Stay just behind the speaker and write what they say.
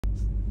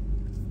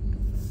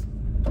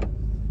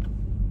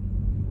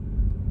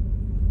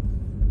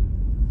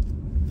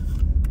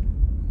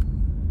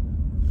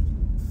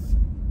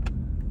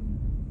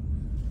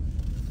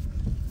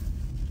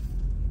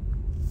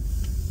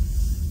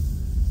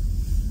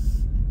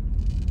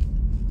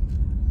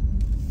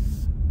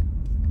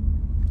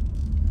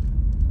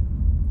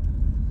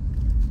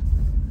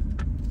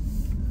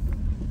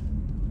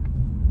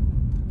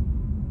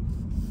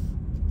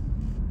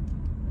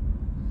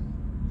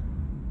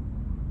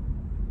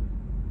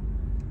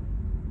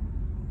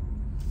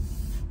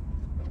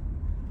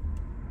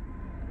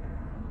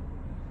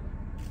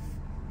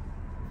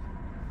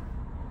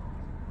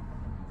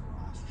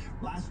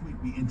Last week,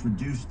 we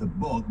introduced the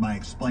book by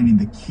explaining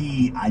the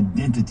key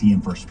identity in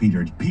 1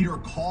 Peter. Peter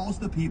calls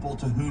the people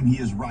to whom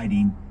he is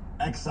writing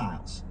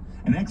exiles.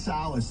 An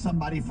exile is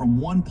somebody from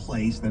one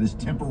place that is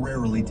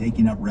temporarily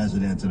taking up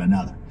residence in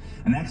another.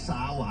 An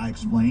exile, I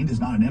explained, is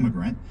not an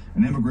immigrant.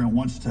 An immigrant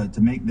wants to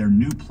make their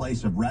new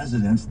place of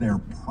residence their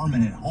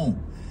permanent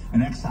home.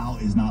 An exile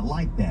is not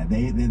like that.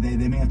 They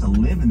may have to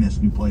live in this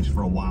new place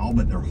for a while,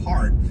 but their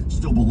heart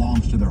still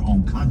belongs to their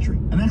home country.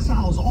 An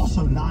exile is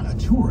also not a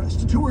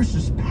tourist. A tourist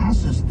just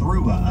passes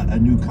through a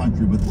new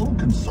country with little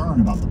concern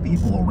about the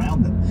people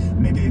around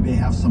them. Maybe they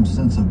have some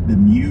sense of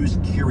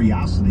bemused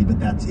curiosity, but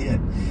that's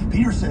it.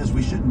 Peter says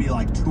we shouldn't be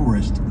like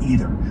tourists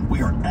either.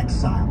 We are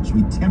exiles.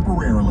 We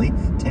temporarily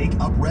take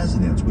up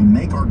residence. We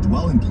make our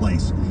dwelling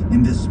place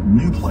in this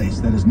new place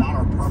that is not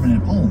our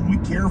permanent home. We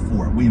care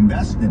for it. We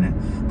invest in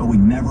it, but we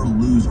never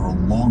lose our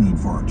longing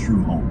for our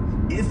true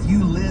home. If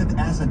you live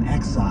as an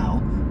exile,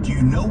 do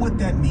you know what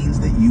that means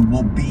that you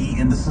will be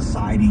in the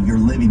society you're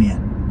living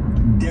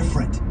in?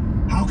 Different.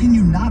 How can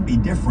you not be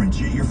different?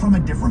 You're from a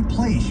different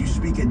place. You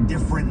speak a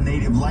different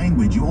native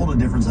language. You hold a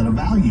different set of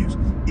values.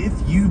 If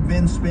you've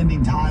been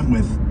spending time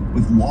with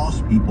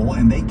lost people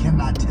and they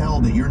cannot tell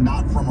that you're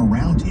not from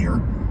around here,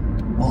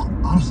 well,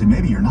 honestly,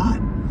 maybe you're not.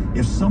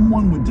 If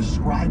someone would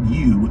describe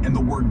you and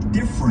the word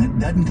different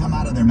doesn't come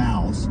out of their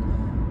mouths,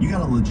 you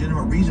got a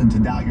legitimate reason to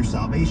doubt your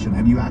salvation.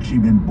 Have you actually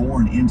been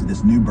born into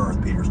this new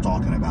birth Peter's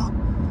talking about?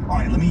 All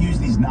right, let me use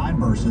these 9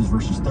 verses,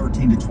 verses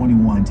 13 to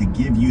 21, to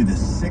give you the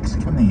 6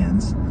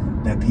 commands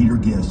that Peter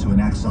gives to an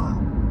exile.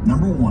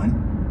 Number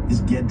 1 is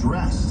get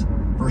dressed.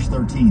 Verse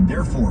 13,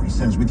 therefore, he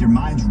says, with your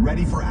minds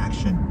ready for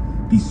action,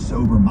 be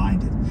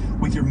sober-minded.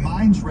 With your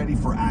minds ready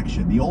for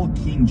action. The old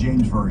King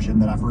James Version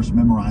that I first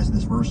memorized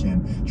this verse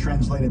in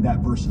translated that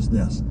verse as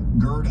this: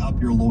 gird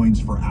up your loins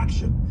for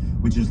action,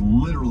 which is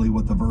literally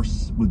what the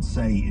verse would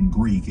say in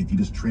Greek if you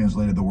just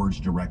translated the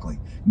words directly.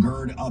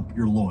 Gird up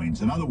your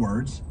loins. In other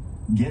words,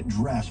 get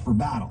dressed for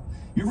battle.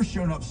 You ever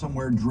shown up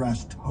somewhere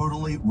dressed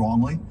totally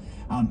wrongly?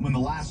 When the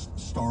last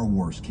Star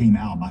Wars came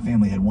out, my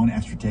family had one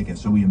extra ticket,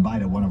 so we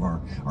invited one of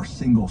our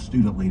single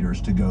student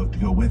leaders to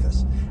go with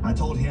us. I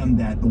told him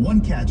that the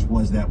one catch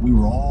was that we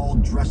were all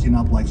dressing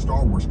up like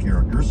Star Wars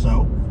characters,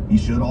 so he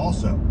should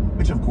also.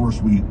 Which, of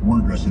course, we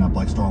weren't dressing up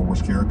like Star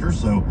Wars characters,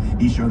 so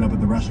he showed up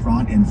at the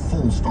restaurant in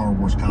full Star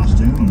Wars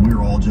costume, and we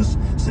were all just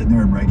sitting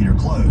there in regular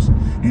clothes.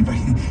 And in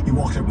fact, he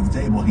walked up to the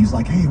table, and he's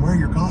like, hey, where are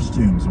your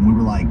costumes? And we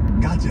were like,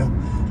 gotcha.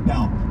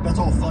 Now, that's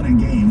all fun and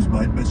games,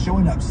 but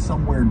showing up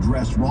somewhere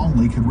dressed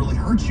wrongly could really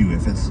hurt you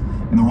if it's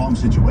in the wrong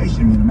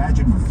situation. I mean,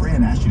 imagine if a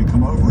friend asked you to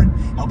come over and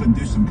help him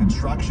do some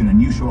construction,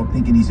 and you show up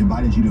thinking he's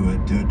invited you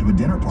to a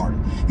dinner party.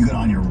 You got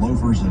on your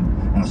loafers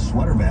and a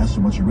sweater vest,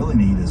 and what you really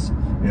need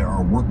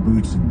are work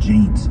boots and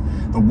jeans.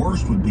 The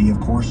worst would be, of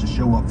course, to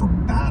show up for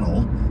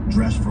battle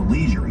dressed for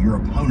leisure. Your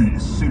opponent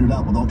is suited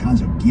up with all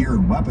kinds of gear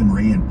and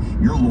weaponry,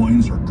 and your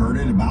loins are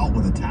girded about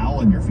with a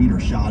towel and your feet are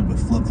shod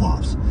with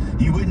flip-flops.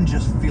 You wouldn't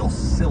just feel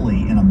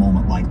silly in a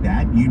moment like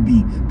that. You'd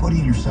be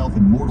putting yourself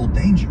in mortal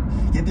danger.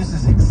 Yet this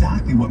is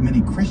exactly what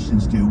many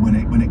Christians do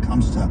when it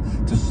comes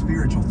to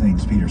spiritual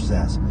things, Peter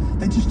says.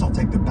 They just don't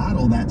take the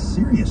battle that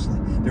seriously.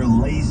 They're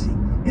lazy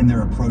in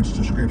their approach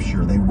to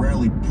Scripture. They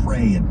rarely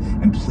pray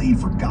and plead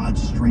for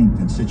God's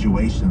strength in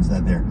situations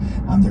that they're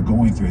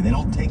going through. They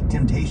don't take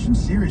temptation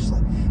seriously,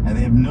 and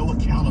they have no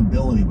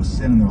accountability with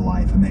sin in their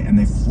life, and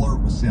they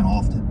flirt with sin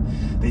often.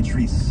 They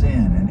treat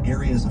sin and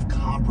areas of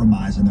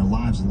compromise in their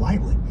lives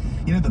lightly.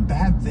 You know, the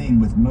bad thing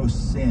with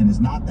most sin is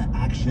not the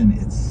action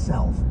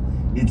itself.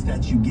 It's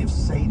that you give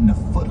Satan a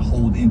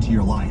foothold into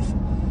your life.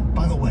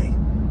 By the way,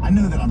 I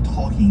know that I'm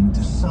talking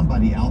to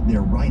somebody out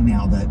there right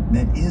now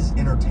that is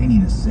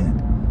entertaining a sin.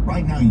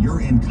 Right now,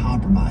 you're in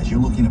compromise. You're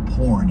looking at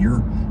porn.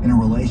 You're in a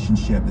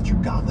relationship that your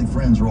godly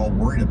friends are all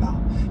worried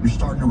about. You're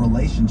starting a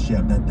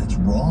relationship that's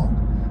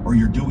wrong, or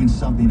you're doing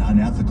something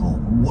unethical,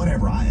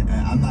 whatever.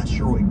 I'm not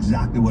sure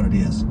exactly what it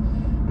is.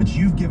 But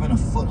you've given a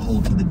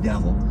foothold to the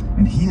devil,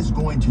 and he is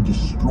going to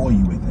destroy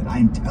you with it. I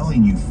am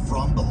telling you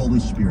from the Holy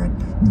Spirit,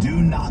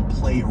 do not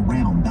play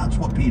around. That's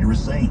what Peter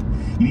is saying.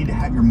 You need to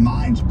have your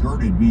minds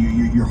girded,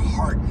 your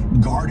heart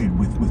guarded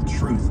with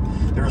truth.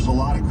 There's a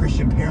lot of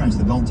Christian parents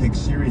that don't take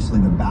seriously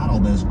the battle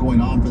that is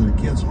going on for their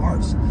kids'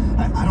 hearts.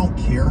 I don't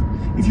care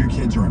if your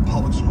kids are in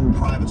public school,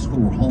 private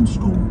school, or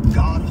homeschool.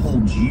 God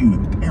holds you,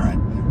 the parent,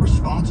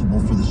 responsible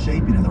for the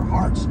shaping of their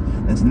hearts.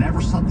 That's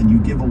never something you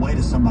give away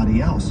to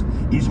somebody else.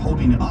 He's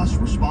holding us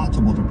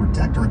responsible to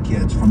protect our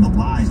kids from the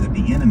lies that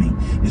the enemy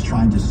is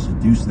trying to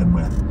seduce them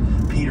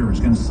with. Peter is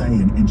going to say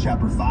in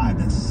chapter 5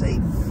 that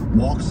Satan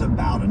walks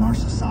about in our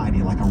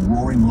society like a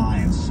roaring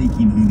lion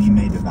seeking whom he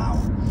may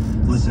devour.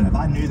 Listen, if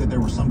I knew that there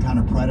was some kind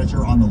of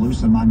predator on the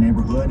loose in my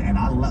neighborhood and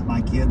I let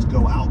my kids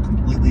go out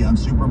completely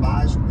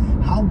unsupervised,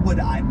 how would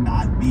I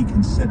not be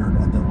considered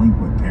a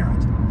delinquent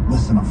parent?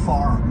 Listen, a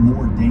far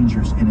more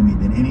dangerous enemy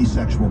than any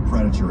sexual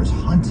predator is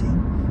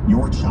hunting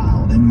your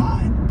child and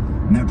mine.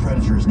 And that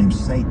predator is named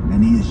Satan,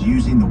 and he is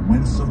using the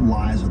winsome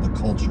lies of the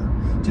culture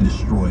to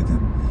destroy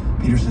them.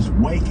 Peter says,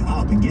 wake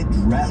up and get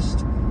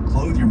dressed.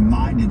 Clothe your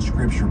mind in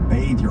Scripture.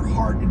 Bathe your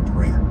heart in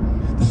prayer.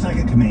 The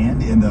second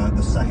command in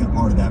the second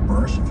part of that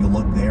verse, if you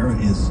look there,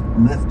 is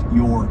lift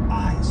your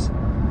eyes.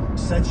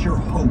 Set your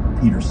hope,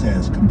 Peter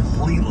says,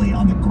 completely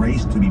on the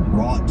grace to be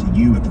brought to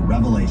you at the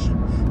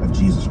revelation of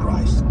Jesus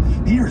Christ.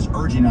 Peter is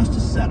urging us to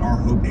set our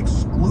hope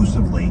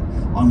exclusively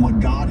on what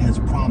God has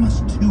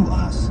promised to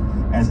us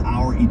as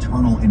our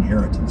eternal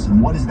inheritance.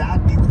 And what is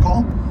that, do you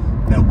recall?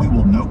 That we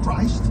will know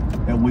Christ,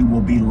 that we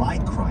will be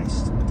like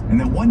Christ, and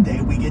that one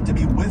day we get to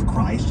be with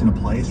Christ in a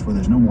place where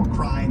there's no more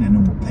crying and no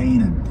more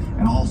pain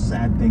and all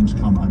sad things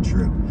come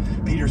untrue.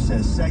 Peter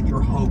says, set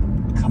your hope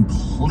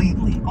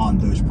completely on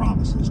those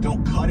promises.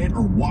 Don't cut it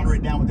or water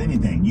it down with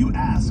anything. You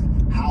ask,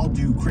 how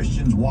do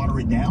Christians water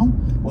it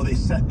down? Well, they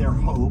set their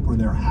hope or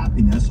their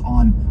happiness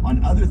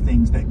on other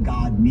things that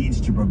God needs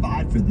to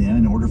provide for them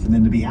in order for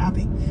them to be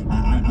happy.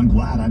 I'm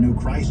glad I know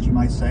Christ, you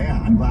might say.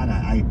 I'm glad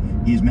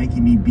He's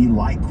making me be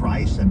like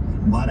Christ, and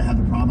I'm glad I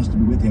have the promise to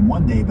be with Him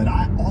one day. But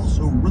I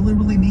also really,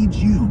 really need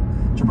you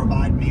to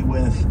provide me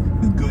with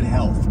good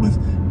health, with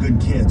good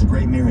kids, a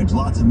great marriage,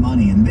 lots of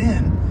money. And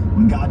then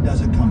when God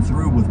doesn't come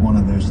through with one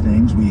of those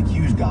things, we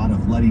accuse God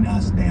of letting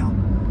us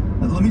down.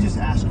 But let me just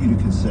ask you to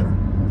consider,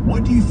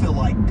 what do you feel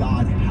like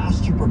God has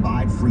to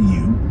provide for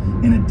you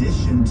in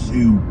addition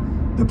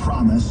to the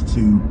promise to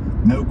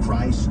know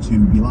Christ, to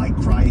be like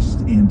Christ,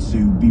 and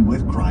to be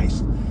with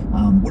Christ?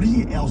 What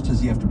else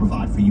does He have to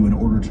provide for you in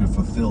order to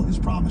fulfill His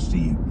promise to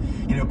you?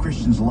 You know,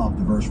 Christians love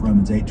the verse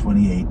Romans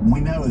 8:28.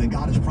 We know that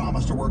God has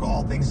promised to work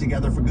all things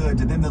together for good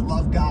to them that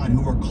love God,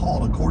 who are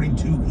called according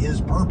to His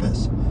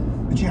purpose.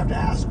 But you have to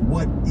ask,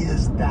 what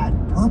is that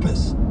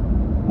purpose?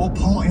 Well,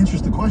 Paul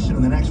answers the question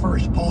in the next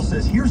verse. Paul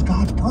says, here's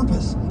God's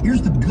purpose.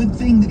 Here's the good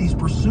thing that He's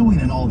pursuing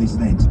in all these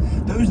things.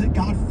 Those that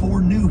God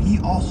foreknew, He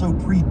also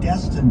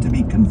predestined to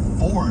be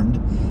conformed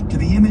to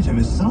the image of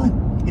His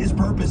Son. His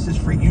purpose is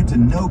for you to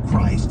know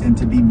Christ and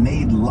to be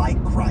made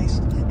like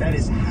Christ. That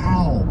is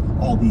how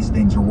all these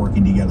things are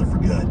working together for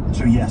good.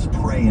 So yes,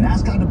 pray and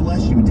ask God to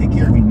bless you and take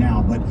care of you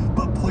now,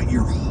 but put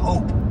your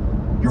hope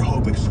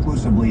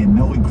exclusively in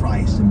knowing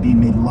Christ and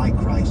being made like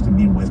Christ and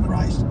being with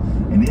Christ.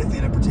 And if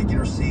in a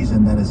particular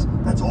season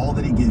that's all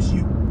that He gives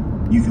you,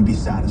 you can be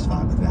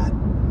satisfied with that.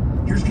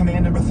 Here's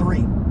command number 3.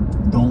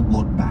 Don't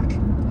look back.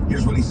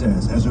 Here's what he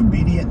says. As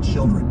obedient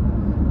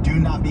children, do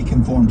not be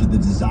conformed to the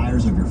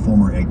desires of your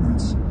former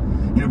ignorance.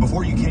 You know,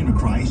 before you came to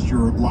Christ,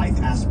 your life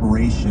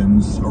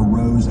aspirations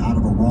arose out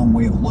of a wrong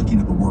way of looking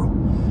at the world.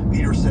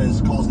 Peter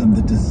calls them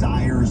the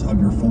desires of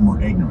your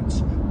former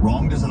ignorance.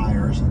 Wrong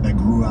desires that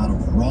grew out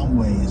of wrong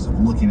ways of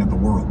looking at the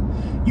world.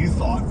 You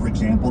thought, for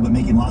example, that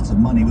making lots of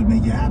money would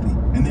make you happy.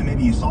 And then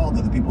maybe you saw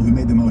that the people who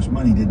made the most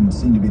money didn't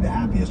seem to be the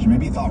happiest. Or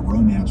maybe you thought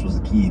romance was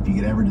the key. If you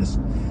could ever just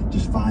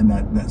find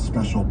that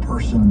special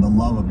person and the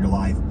love of your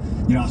life.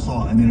 You know, I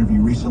saw an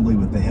interview recently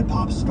with the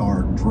hip-hop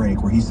star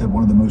Drake where he said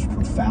one of the most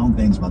profound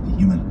things about the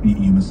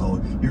human soul.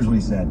 Here's what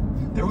he said.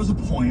 There was a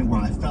point where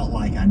I felt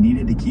like I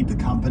needed to keep the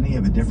company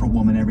of a different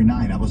woman every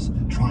night. I was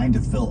trying to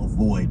fill a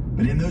void.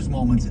 But in those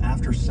moments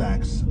after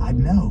sex, I'd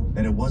know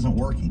that it wasn't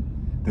working.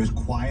 Those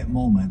quiet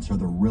moments are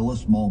the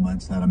realest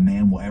moments that a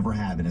man will ever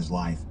have in his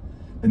life.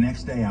 The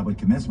next day, I would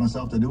convince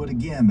myself to do it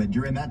again, but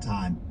during that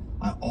time,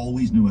 I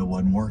always knew it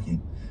wasn't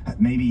working.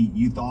 Maybe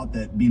you thought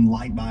that being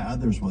liked by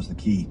others was the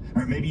key.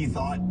 Or maybe you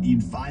thought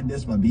you'd find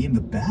this by being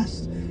the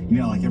best. You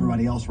know, like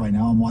everybody else right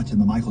now, I'm watching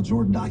the Michael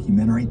Jordan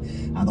documentary,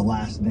 The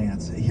Last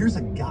Dance. Here's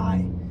a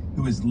guy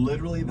who is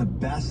literally the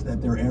best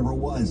that there ever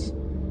was.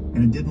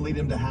 And it didn't lead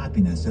him to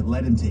happiness. It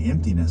led him to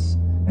emptiness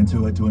and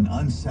to an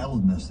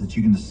unsettledness that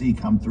you can see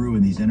come through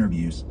in these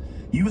interviews.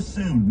 You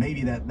assumed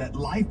maybe that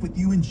life with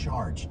you in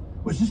charge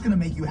was just going to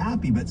make you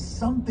happy, but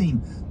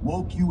something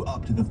woke you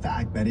up to the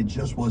fact that it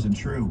just wasn't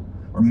true.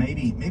 Or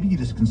maybe you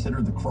just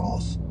considered the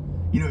cross.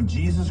 You know, if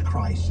Jesus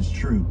Christ is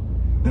true,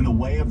 then the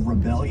way of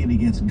rebellion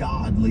against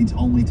God leads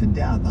only to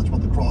death. That's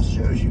what the cross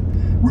shows you.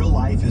 Real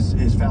life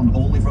is found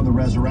only from the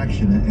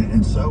resurrection.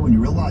 And so when you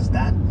realize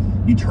that,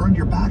 you turned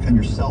your back on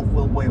your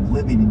self-willed way of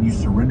living and you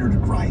surrendered to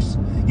Christ.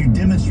 You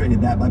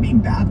demonstrated that by being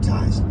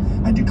baptized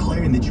and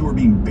declaring that you were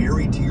being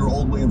buried to your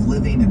old way of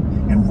living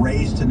and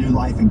raised to new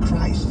life in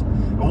Christ.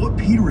 But what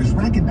Peter is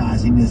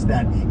recognizing is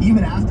that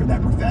even after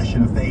that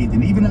profession of faith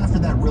and even after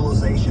that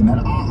realization, that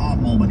aha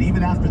moment,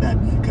 even after that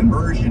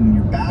conversion and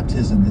your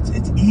baptism,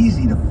 it's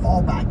easy to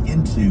fall back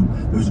into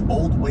those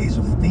old ways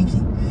of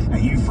thinking. Now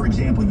you, for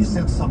example, you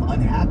sense some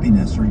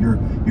unhappiness or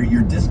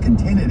you're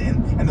discontented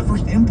and the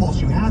first impulse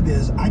you have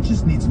is, I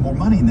just need some more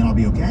money and then I'll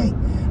be okay.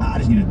 I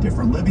just need a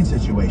different living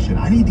situation.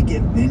 I need to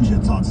get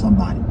vengeance on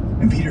somebody.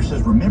 And Peter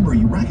says, remember,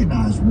 you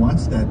recognized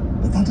once that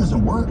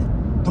doesn't work.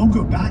 Don't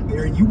go back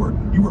there. You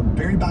were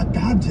buried by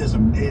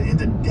baptism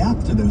into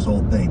death to those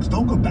old things.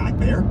 Don't go back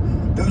there.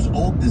 Those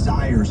old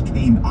desires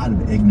came out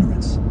of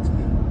ignorance.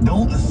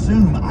 Don't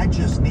assume I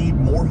just need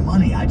more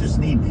money. I just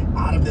need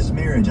out of this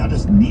marriage. I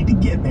just need to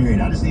get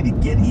married. I just need to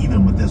get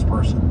even with this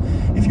person.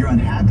 If you're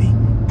unhappy,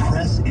 pray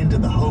press into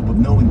the hope of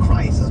knowing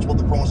Christ. That's what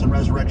the cross and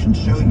resurrection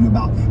show you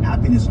about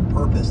happiness and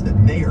purpose, that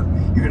there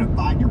you're going to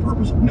find your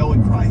purpose of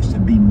knowing Christ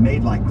and being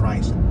made like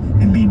Christ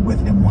and being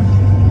with him one day.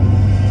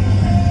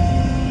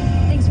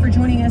 Thanks for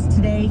joining us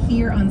today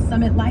here on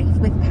Summit Life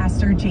with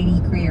Pastor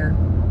J.D. Greear.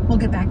 We'll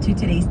get back to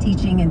today's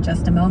teaching in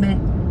just a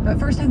moment. But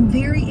first, I'm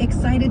very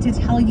excited to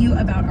tell you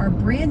about our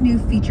brand new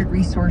featured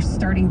resource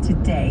starting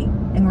today.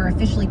 And we're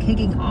officially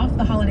kicking off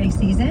the holiday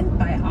season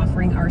by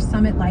offering our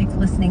Summit Life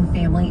listening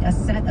family a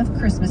set of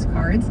Christmas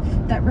cards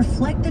that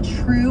reflect the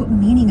true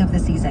meaning of the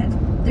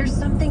season. There's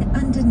something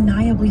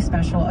undeniably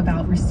special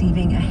about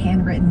receiving a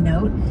handwritten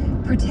note,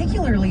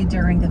 particularly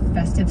during the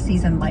festive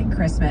season like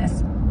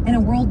Christmas. In a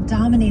world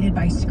dominated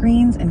by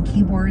screens and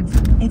keyboards,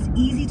 it's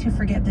easy to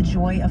forget the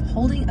joy of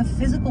holding a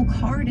physical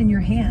card in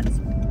your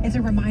hands. It's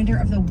a reminder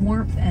of the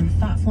warmth and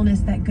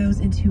thoughtfulness that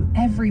goes into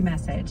every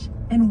message.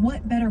 And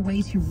what better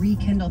way to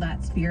rekindle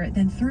that spirit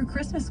than through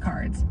Christmas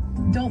cards?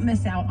 Don't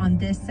miss out on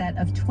this set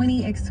of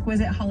 20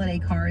 exquisite holiday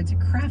cards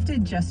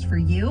crafted just for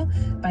you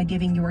by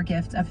giving your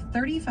gift of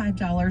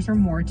 $35 or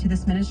more to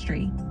this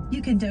ministry.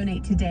 You can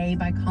donate today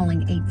by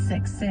calling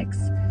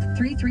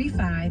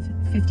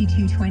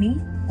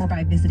 866-335-5220 or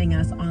by visiting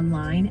us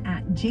online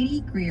at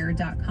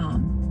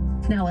jdgreear.com.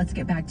 Now let's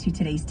get back to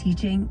today's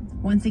teaching.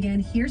 Once again,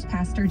 here's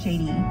Pastor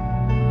JD.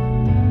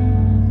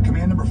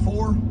 Command number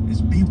 4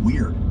 is be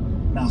weird.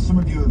 Now, some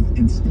of you have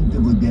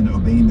instinctively been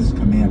obeying this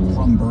command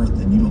from birth,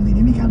 and you don't need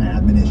any kind of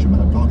admonition, but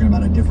I'm talking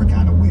about a different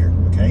kind of weird,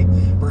 okay?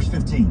 Verse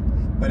 15,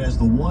 but as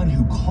the one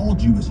who called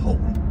you is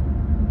holy,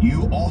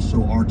 you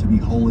also are to be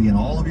holy in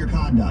all of your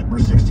conduct.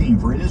 Verse 16,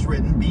 for it is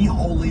written, be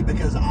holy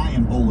because I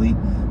am holy,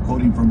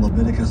 quoting from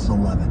Leviticus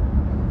 11.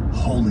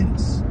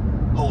 Holiness.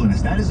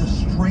 Holiness. That is a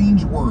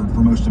strange word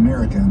for most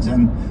Americans,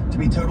 and to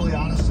be totally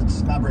honest,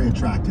 it's not very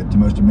attractive to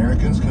most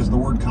Americans because the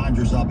word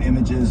conjures up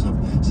images of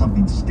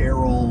something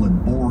sterile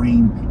and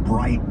boring,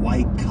 bright,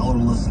 white,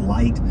 colorless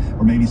light,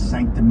 or maybe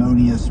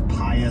sanctimonious,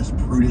 pious,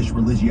 prudish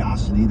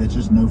religiosity that's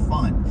just no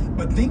fun.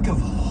 But think of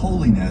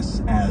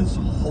holiness as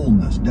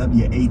wholeness,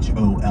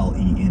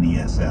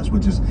 W-H-O-L-E-N-E-S-S,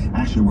 which is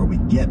actually where we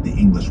get the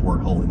English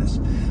word holiness.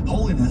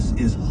 Holiness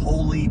is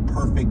holy,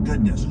 perfect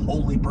goodness,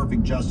 holy,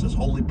 perfect justice,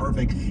 holy,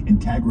 perfect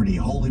integrity,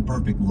 holy,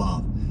 perfect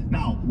love.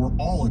 Now, we're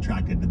all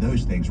attracted to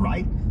those things,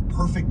 right?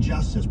 Perfect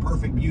justice,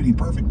 perfect beauty,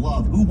 perfect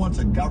love. Who wants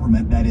a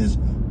government that is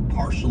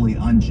partially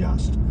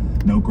unjust?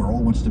 No girl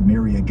wants to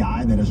marry a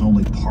guy that is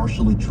only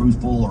partially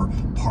truthful or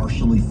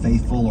partially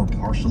faithful or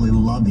partially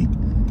loving.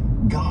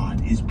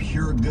 God is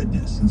pure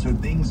goodness, and so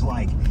things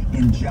like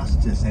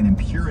injustice and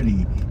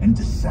impurity and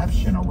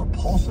deception are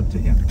repulsive to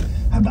him.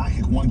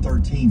 Habakkuk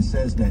 1:13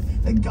 says that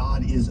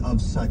God is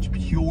of such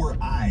pure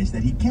eyes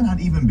that he cannot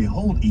even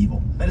behold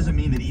evil. That doesn't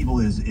mean that evil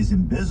is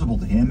invisible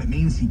to him. It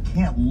means he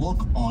can't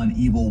look on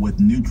evil with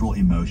neutral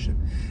emotion.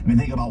 I mean,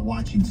 think about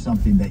watching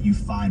something that you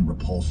find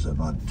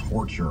repulsive, a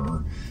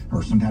torture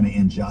or some kind of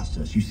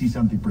injustice. You see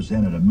something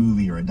presented, a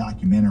movie or a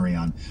documentary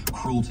on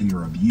cruelty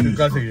or abuse,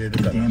 or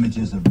the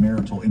damages of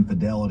marital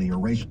infidelity or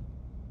racial.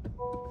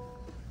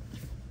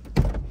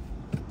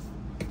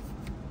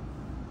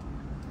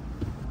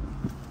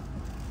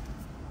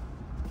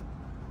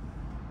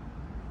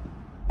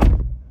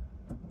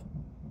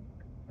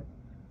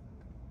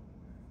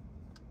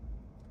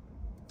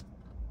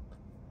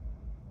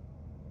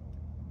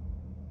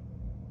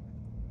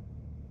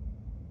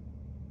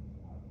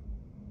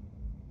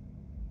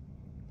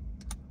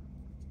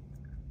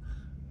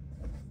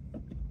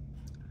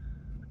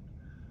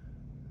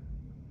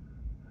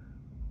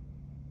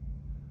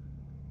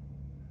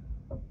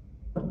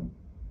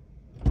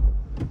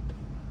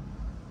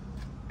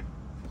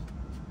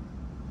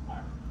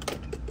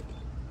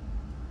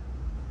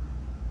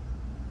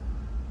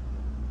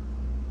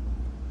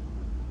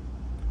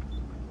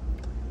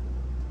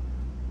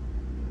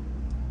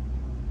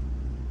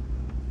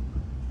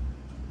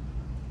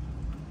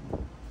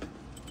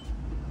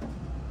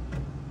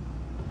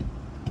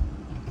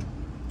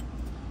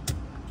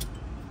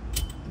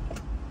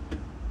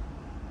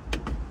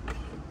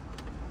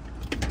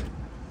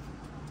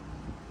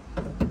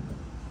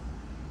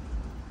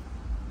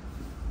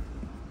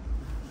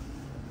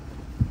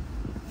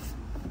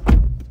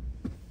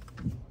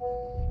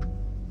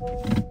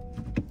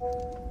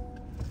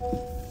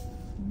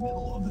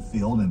 Middle of the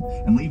field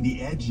and leave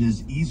the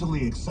edges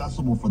easily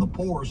accessible for the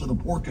poor so the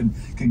poor can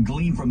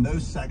glean from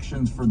those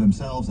sections for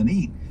themselves and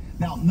eat.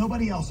 Now,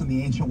 nobody else in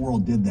the ancient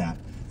world did that.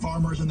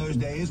 Farmers in those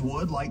days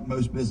would, like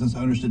most business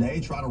owners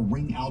today, try to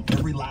wring out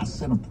every last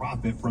cent of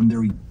profit from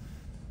their